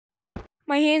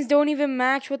My hands don't even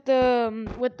match with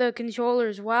the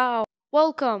controllers. Wow.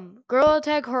 Welcome, Gorilla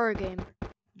Tag Horror Game.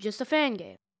 Just a fan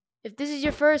game. If this is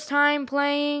your first time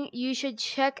playing, you should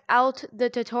check out the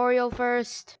tutorial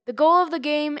first. The goal of the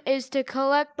game is to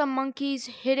collect the monkeys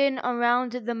hidden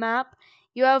around the map.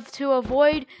 You have to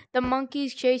avoid the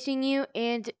monkeys chasing you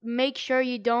and make sure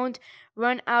you don't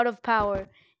run out of power.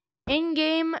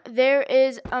 In-game, there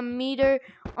is a meter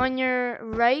on your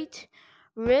right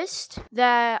wrist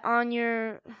that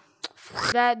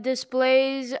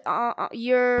displays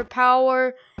your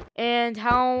power and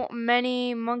how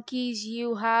many monkeys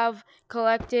you have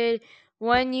collected.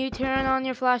 When you turn on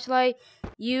your flashlight,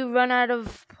 you run out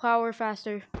of power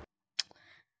faster.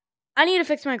 I need to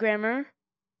fix my grammar,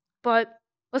 but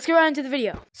let's get right into the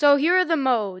video. So here are the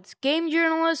modes: Game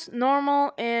Journalist,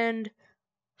 Normal, and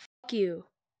Fuck You.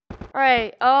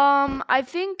 Alright, I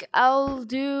think I'll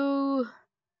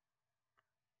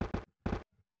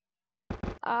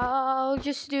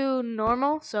just do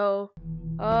normal. So,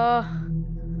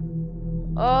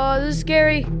 this is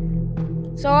scary.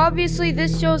 So obviously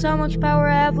this shows how much power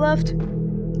I have left.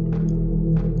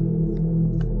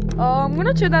 I'm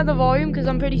gonna turn down the volume because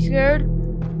I'm pretty scared.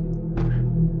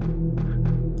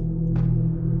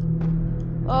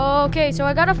 Okay, so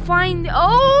I gotta find.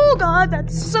 Oh god,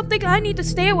 that's something I need to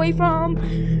stay away from.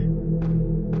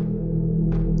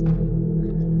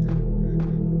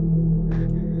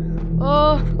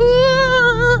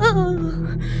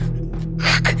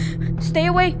 Stay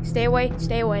away, stay away,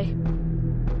 stay away.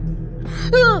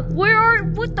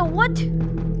 What?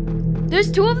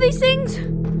 There's two of these things?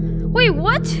 Wait,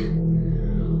 what?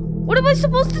 What am I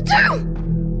supposed to do?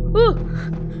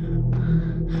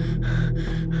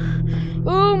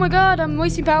 Oh my god, I'm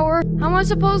wasting power. How am I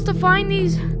supposed to find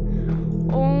these?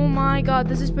 Oh my god,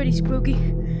 this is pretty spooky.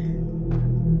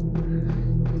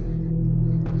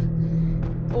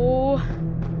 Oh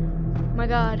my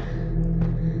god.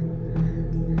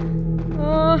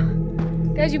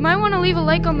 Guys, you might want to leave a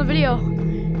like on the video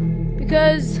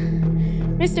because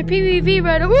Mr. PvP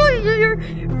Red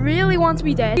really wants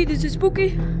me dead. This is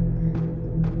spooky.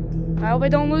 I hope I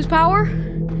don't lose power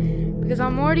because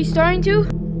I'm already starting to.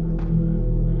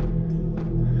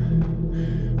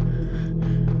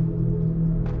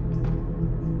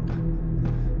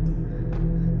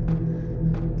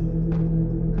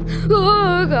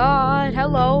 Oh god,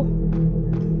 hello.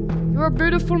 You're a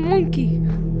beautiful monkey.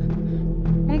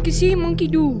 Monkey see, monkey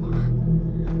do.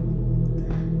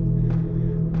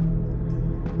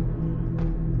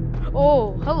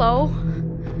 Oh, hello.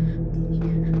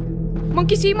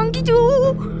 Monkey see, monkey do.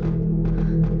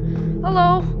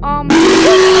 Hello.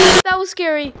 That was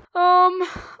scary.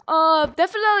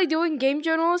 Definitely doing Game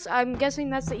Journals. I'm guessing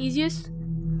that's the easiest.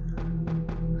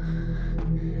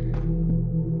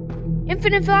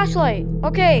 Infinite flashlight.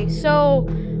 Okay, so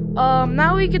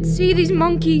now we can see these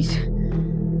monkeys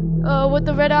with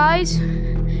the red eyes.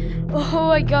 Oh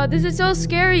my god, this is so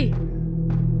scary.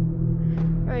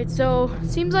 Alright, so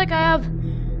seems like I have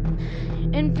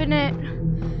infinite.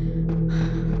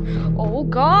 Oh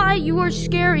god, you are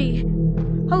scary.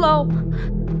 Hello.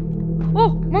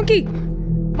 Oh, monkey.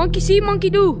 Monkey see, monkey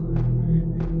do.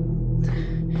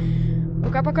 Oh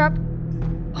crap, oh crap.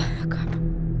 Oh crap.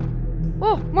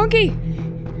 Oh, monkey!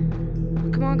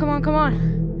 Come on, come on, come on.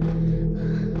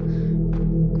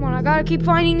 Come on, I gotta keep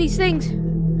finding these things.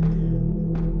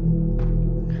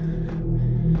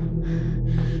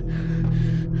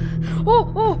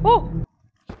 Oh!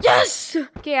 Yes!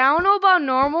 Okay, I don't know about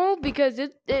normal because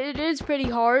it is pretty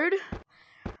hard.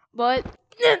 But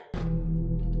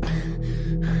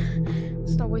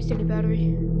let's not waste any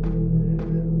battery.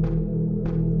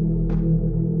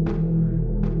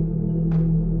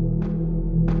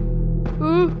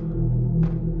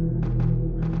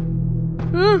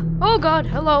 Oh god,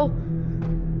 hello.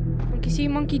 Monkey see,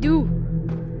 monkey do.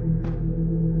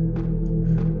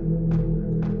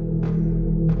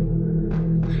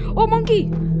 Oh,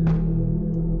 monkey!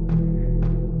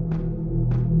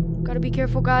 Gotta be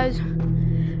careful, guys.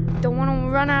 Don't want to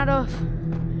run out of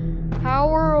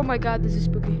power. Oh my god, this is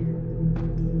spooky.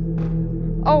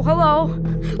 Oh, hello.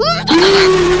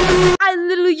 I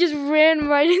literally just ran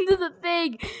right into the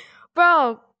thing.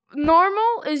 Bro,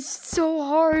 normal is so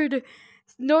hard.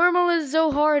 Normal is so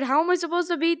hard. How am I supposed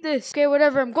to beat this? Okay,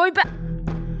 whatever. I'm going back.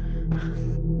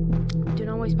 Do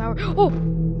not waste power. Oh!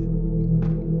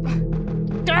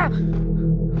 Ah! Come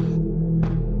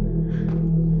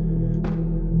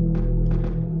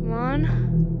on.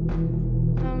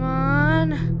 Come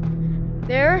on.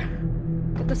 There.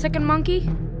 Got the second monkey.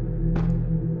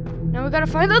 Now we gotta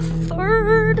find the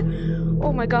third.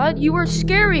 Oh my god, you are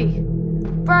scary.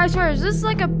 Bro, I swear, is this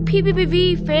like a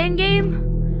PvP fan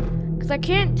game? Because I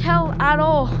can't tell at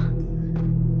all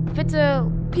if it's a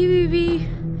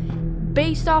PvP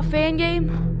based off fan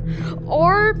game,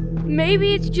 or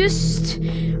maybe it's just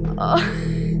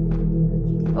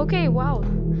okay, wow.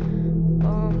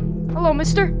 Hello,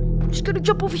 mister. I'm just gonna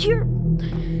jump over here.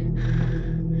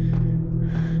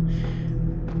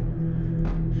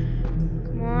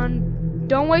 Come on,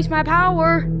 don't waste my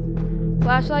power.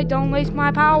 Flashlight, don't waste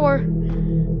my power.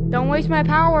 Don't waste my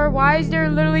power. Why is there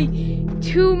literally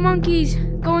 2 monkeys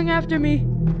going after me?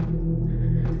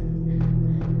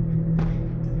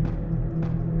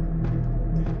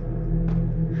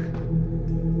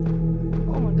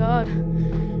 Oh my god.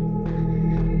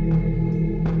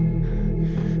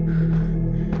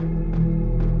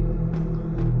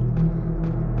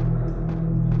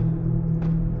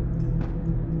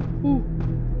 Ooh.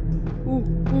 Ooh,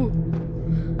 ooh.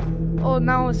 Oh,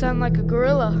 now I sound like a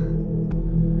gorilla.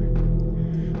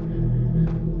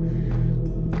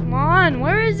 Come on,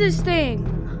 where is this thing?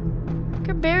 I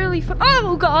can barely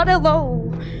oh god,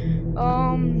 hello.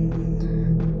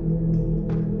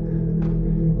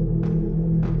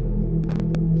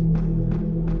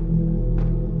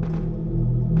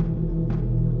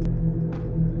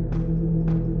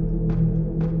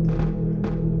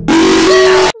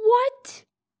 What?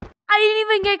 I didn't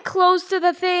even get close to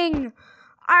the thing.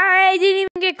 I didn't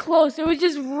even get close. It was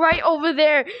just right over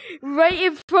there, right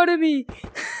in front of me.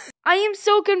 I am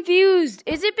so confused.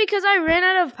 Is it because I ran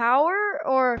out of power,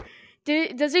 or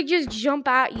does it just jump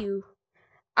at you?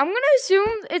 I'm gonna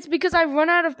assume it's because I run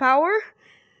out of power,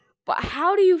 but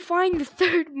how do you find the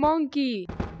 3rd monkey?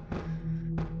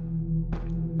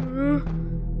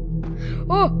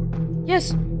 Oh,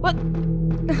 yes, what?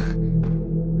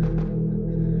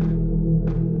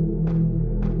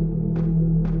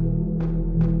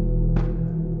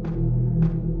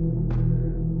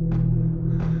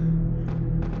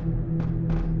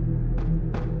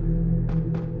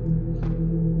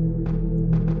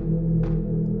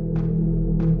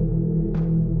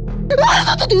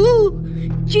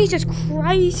 Jesus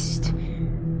Christ.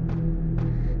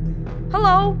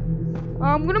 Hello.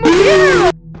 I'm gonna move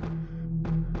here.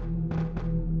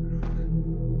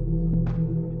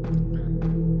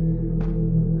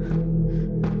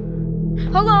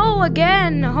 Hello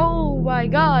again. Oh my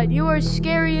god, you are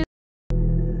scary as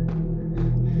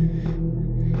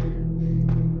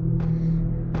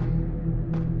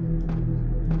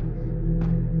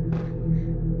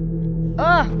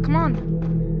come on.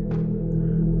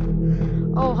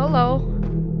 Oh, hello.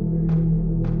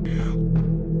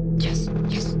 Yes,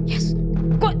 yes, yes.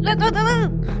 What?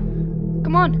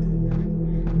 Come on.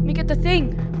 Let me get the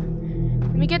thing.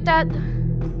 Let me get that.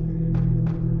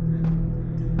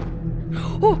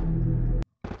 Oh!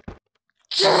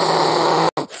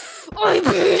 I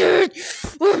beat it!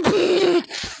 I beat it!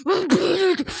 I beat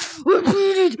it! I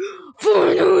beat it!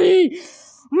 Finally!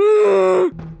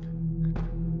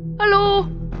 Hello?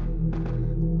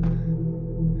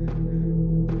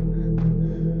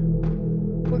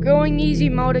 We're going easy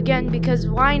mode again because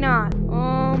why not?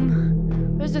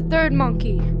 Where's the 3rd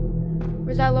monkey?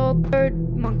 Where's that little 3rd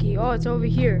monkey? Oh, it's over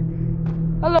here.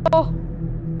 Hello?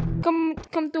 Come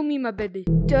to me, my baby.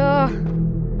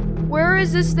 Where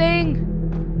is this thing?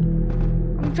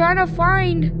 I'm trying to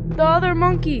find the other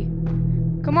monkey.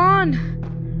 Come on.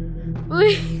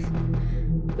 Please.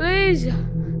 Please.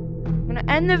 I'm gonna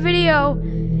end the video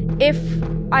if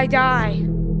I die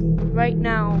right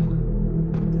now.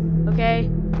 Okay?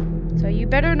 So you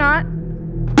better not.